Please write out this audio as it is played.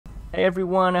Hey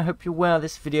everyone, I hope you're well.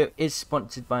 This video is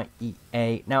sponsored by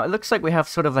EA. Now it looks like we have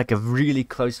sort of like a really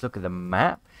close look at the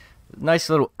map. Nice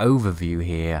little overview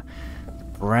here.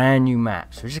 Brand new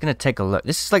map. So we're just going to take a look.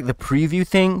 This is like the preview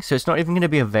thing, so it's not even going to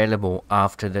be available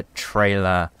after the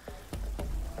trailer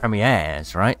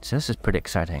premieres, right? So this is pretty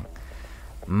exciting.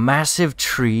 Massive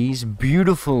trees,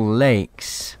 beautiful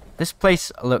lakes. This place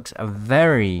looks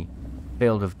very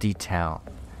filled with detail.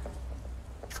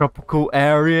 Tropical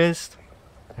areas.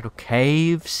 Little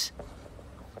caves.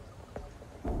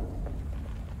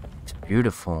 It's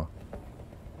beautiful.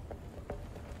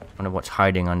 Wonder what's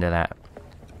hiding under that.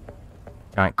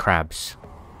 Giant crabs.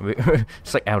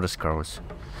 It's like Elder Scrolls.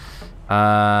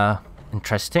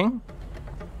 Interesting.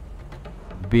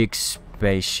 Big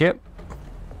spaceship.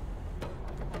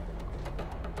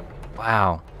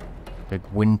 Wow. Big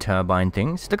wind turbine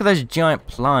things. Look at those giant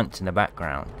plants in the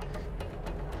background.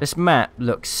 This map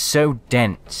looks so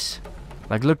dense.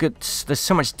 Like, look at, there's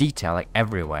so much detail, like,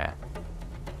 everywhere.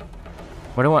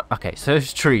 What do I want? Okay, so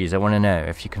those trees, I want to know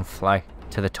if you can fly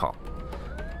to the top.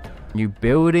 New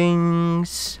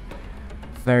buildings.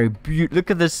 Very beautiful.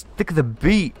 Look at this, look at the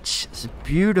beach. It's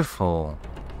beautiful.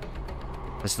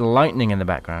 There's the lightning in the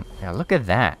background. Yeah, look at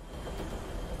that.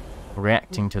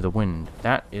 Reacting to the wind.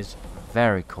 That is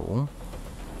very cool.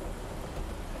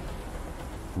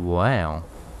 Wow.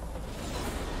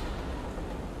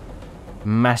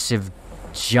 Massive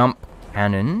jump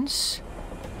cannons.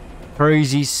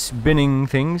 Crazy spinning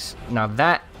things. Now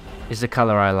that is the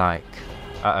color I like.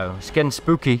 Uh-oh, it's getting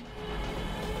spooky.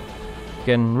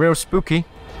 Getting real spooky.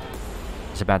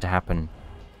 It's about to happen.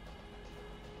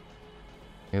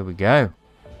 Here we go.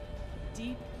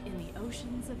 Deep in the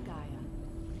oceans of Gaia.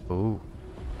 Ooh.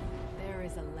 There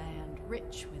is a land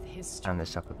rich with history. Turn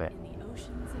this up a bit. In the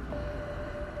oceans of Gaia.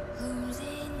 Who's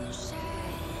in the shadow?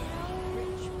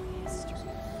 Rich with history.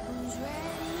 Who's ready?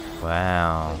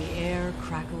 Wow. The air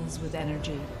crackles with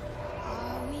energy.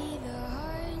 Are we the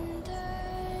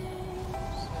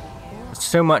hunters?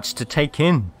 So much to take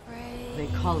in. They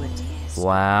call it.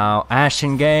 Wow. Ash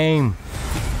in game.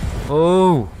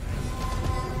 Oh.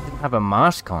 Didn't have a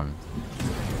mask on.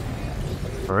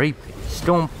 Creepy.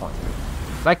 Storm Point.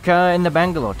 Like in the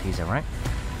Bangalore teaser, right?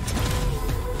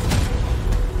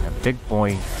 A big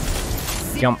boy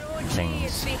jump things.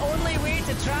 It's the only way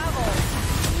to travel.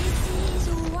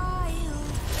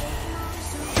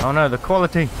 Oh no, the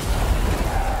quality.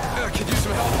 Could use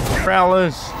some help.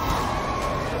 Prowlers.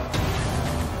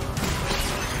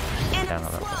 Down a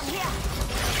little bit.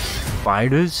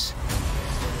 Spiders.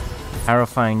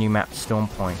 Terrifying new map, Storm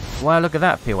Point. Wow, look at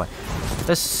that, POI.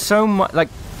 There's so much, like,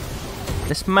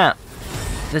 this map.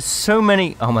 There's so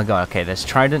many. Oh my god, okay, there's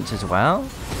tridents as well.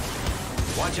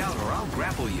 Watch out or I'll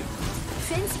grapple you.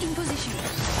 Fence in position.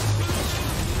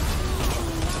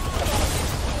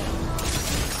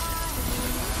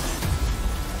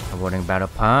 Awarding battle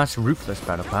pass, ruthless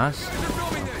battle pass.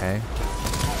 Okay.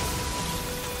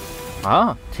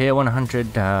 Ah, tier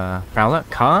 100 prowler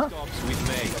car. Stops with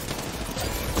me.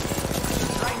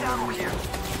 Right down over here.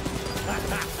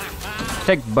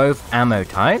 Take both ammo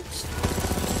types.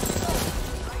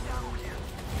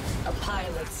 A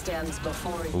pilot stands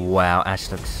before you. Wow, Ash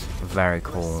looks very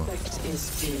cool. Respect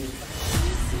is due.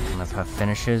 One of her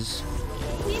finishes.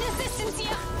 Need assistance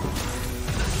here.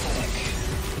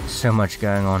 So much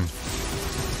going on.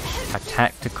 A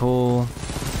tactical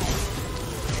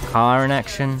car in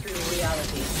action.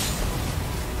 Reality.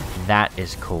 That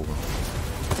is cool.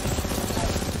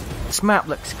 This map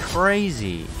looks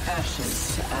crazy.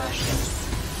 Ashes to ashes.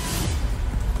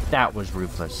 That was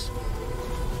ruthless.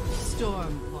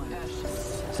 Storm Point.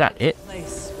 Ashes. Is that it?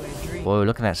 Place where dreams Whoa,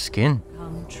 look at that skin.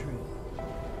 come true.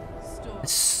 Storm.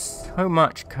 There's so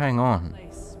much going on.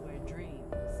 Place where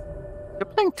dreams. You're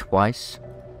playing twice.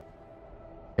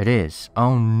 It is.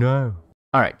 Oh no.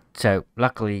 Alright, so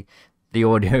luckily the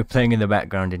audio playing in the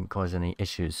background didn't cause any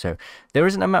issues. So there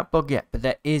isn't a map bug yet, but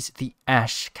there is the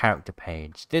Ash character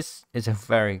page. This is a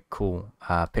very cool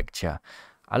picture.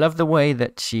 I love the way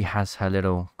that she has her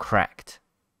little cracked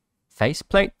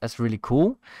faceplate. That's really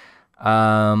cool.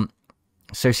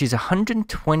 So she's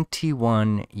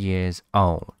 121 years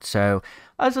old. So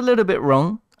I was a little bit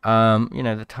wrong. You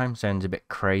know, the time zone's a bit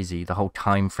crazy. The whole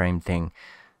time frame thing.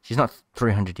 She's not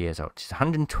 300 years old. She's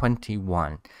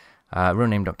 121. Real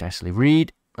name Dr. Ashley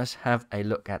Reed. Let's have a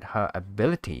look at her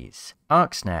abilities.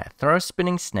 Arc Snare. Throw a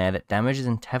spinning snare that damages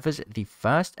and tethers the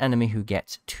first enemy who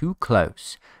gets too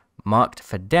close. Marked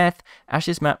for death,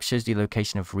 Ash's map shows the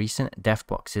location of recent death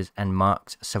boxes and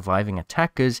marks surviving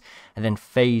attackers, and then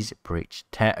Phase Breach.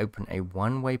 Tear open a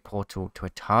one-way portal to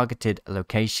a targeted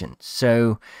location.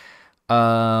 So,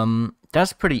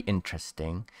 that's pretty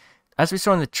interesting. as we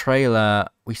saw in the trailer,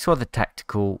 we saw the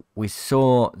tactical, we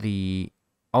saw the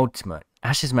ultimate.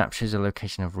 Ash's map shows a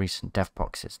location of recent death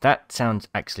boxes. That sounds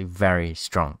actually very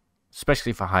strong,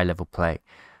 especially for high level play.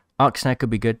 Arc Snare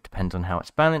could be good, depends on how it's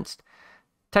balanced.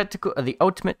 Tactical, the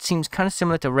ultimate seems kind of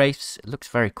similar to Wraith's. It looks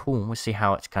very cool. We'll see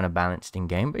how it's kind of balanced in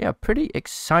game. But yeah, pretty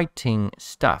exciting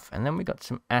stuff. And then we got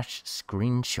some Ash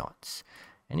screenshots.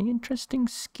 Any interesting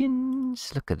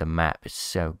skins? Look at the map. It's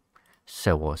so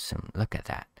awesome. Look at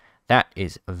that. That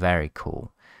is very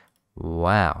cool.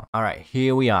 Wow. All right,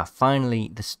 here we are.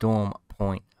 Finally, the Storm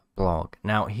Point blog.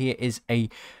 Now, here is a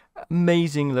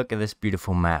amazing look at this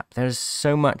beautiful map. There's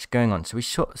so much going on. So we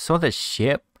saw the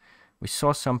ship. We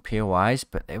saw some POIs,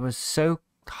 but it was so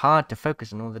hard to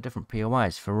focus on all the different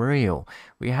POIs, for real.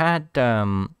 We had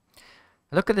a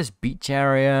look at this beach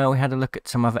area. We had a look at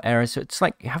some other areas. So it's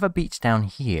like you have a beach down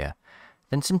here,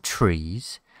 then some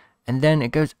trees, and then it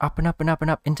goes up and up and up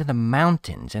and up into the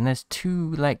mountains. And there's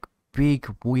two like big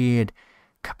weird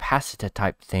capacitor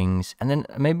type things, and then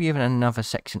maybe even another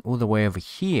section all the way over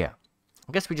here.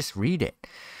 I guess we just read it.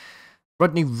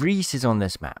 Rodney Reese is on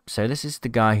this map. So this is the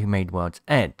guy who made World's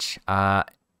Edge.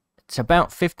 It's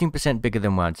about 15% bigger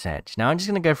than World's Edge. Now I'm just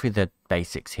going to go through the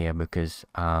basics here because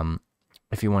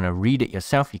if you want to read it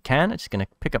yourself, you can. I'm just going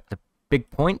to pick up the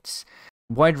big points.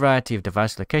 Wide variety of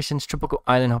diverse locations, tropical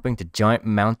island hopping to giant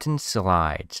mountain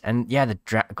slides. And yeah, the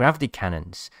gravity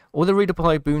cannons. All the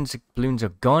redeployed balloons are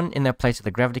gone in their place of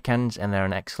the gravity cannons, and they're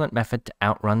an excellent method to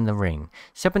outrun the ring.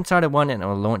 Step inside of one and it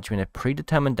will launch you in a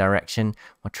predetermined direction.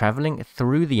 While traveling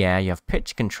through the air, you have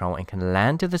pitch control and can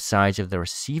land to the sides of the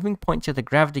receiving points of the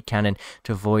gravity cannon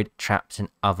to avoid traps and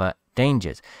other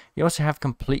dangers. You also have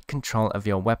complete control of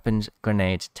your weapons,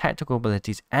 grenades, tactical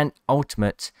abilities, and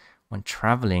ultimates when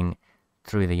traveling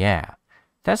through the air.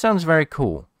 That sounds very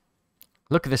cool.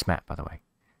 Look at this map, by the way.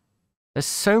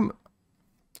 It's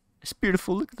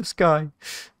beautiful. Look at the sky.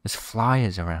 There's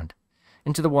flyers around.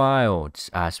 Into the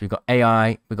wilds. So we've got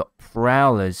AI. We've got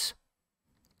prowlers.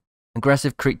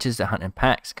 Aggressive creatures that hunt in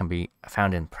packs can be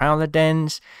found in prowler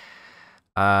dens.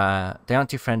 They aren't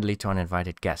too friendly to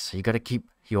uninvited guests, so you got to keep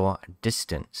your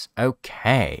distance.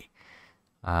 Okay.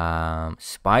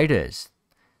 Spiders.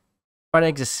 Spider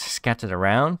eggs are scattered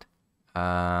around.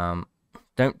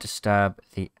 Don't disturb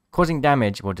causing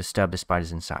damage will disturb the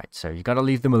spiders inside. So you got to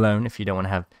leave them alone if you don't want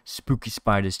to have spooky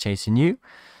spiders chasing you.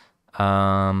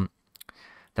 The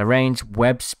range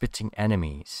web spitting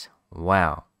enemies.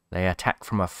 Wow. They attack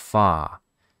from afar.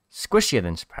 Squishier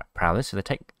than prowlers, so they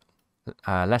take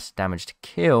less damage to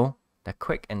kill. They're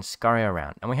quick and scurry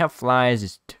around. And we have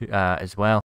flyers as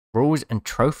well. Rules and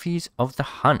trophies of the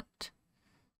hunt.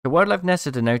 The wildlife nests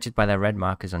are denoted by their red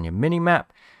markers on your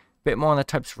mini-map. Bit more on the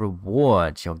types of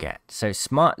rewards you'll get. So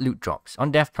smart loot drops.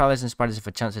 On death, prowlers and spiders have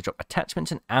a chance to drop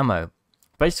attachments and ammo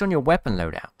based on your weapon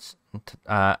loadouts.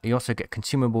 You also get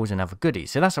consumables and other goodies.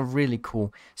 So that's a really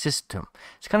cool system.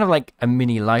 It's kind of like a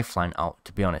mini Lifeline ult,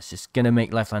 to be honest. It's going to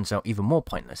make Lifeline's ult even more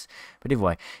pointless. But either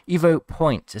way, Evo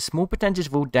points. A small percentage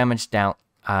of all damage dealt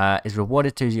is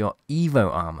rewarded to your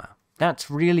Evo armor.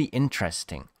 That's really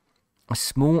interesting. A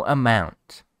small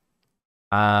amount.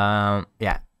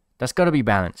 Yeah. That's got to be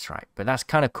balanced, right? But that's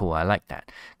kind of cool. I like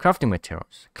that. Crafting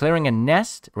materials. Clearing a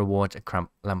nest rewards a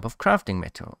lump of crafting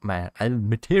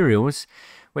materials,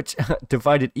 which are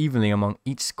divided evenly among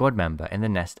each squad member in the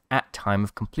nest at time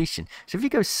of completion. So if you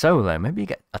go solo, maybe you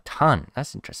get a ton.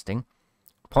 That's interesting.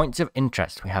 Points of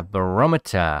interest. We have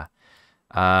barometer.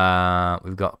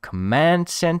 We've got command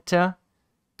center.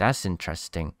 That's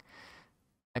interesting.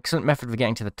 Excellent method for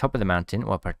getting to the top of the mountain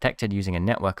while protected using a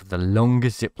network of the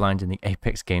longest zip lines in the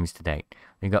Apex games to date.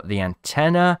 We've got the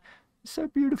antenna. So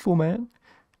beautiful, man.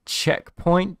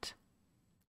 Checkpoint.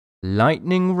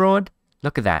 Lightning rod.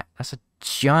 Look at that. That's a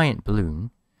giant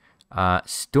balloon.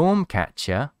 Storm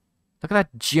catcher. Look at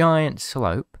that giant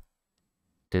slope.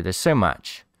 Dude, there's so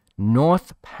much.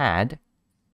 North pad.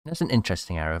 That's an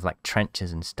interesting area of like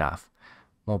trenches and stuff.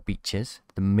 More beaches.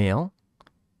 The mill.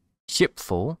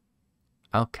 Shipfall.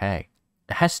 Okay.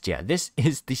 Hestia. This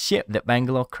is the ship that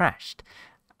Bangalore crashed.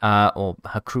 Or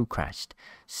her crew crashed.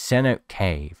 Cenote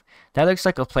Cave. That looks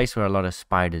like a place where a lot of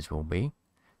spiders will be.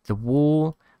 The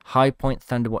Wall, High Point,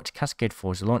 Thunderwatch, Cascade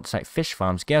Falls, Launch Site, Fish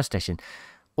Farms, Gale Station.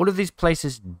 All of these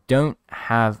places don't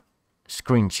have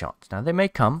screenshots. Now, they may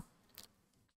come.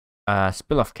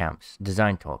 Spill-off camps,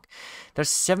 design talk. There's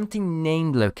 17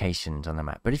 named locations on the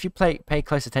map, but if you pay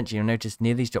close attention, you'll notice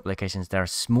near these drop locations there are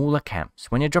smaller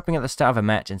camps. When you're dropping at the start of a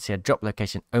match and see a drop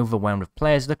location overwhelmed with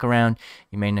players, look around.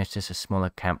 You may notice a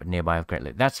smaller camp nearby of great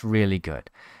loot. That's really good.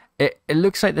 It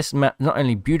looks like this map not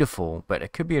only beautiful, but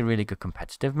it could be a really good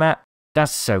competitive map.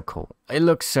 That's so cool. It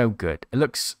looks so good. It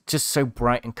looks just so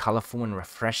bright and colorful and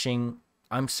refreshing.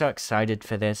 I'm so excited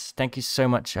for this. Thank you so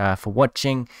much for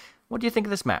watching. What do you think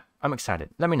of this map? I'm excited.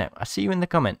 Let me know. I'll see you in the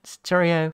comments. Cheerio.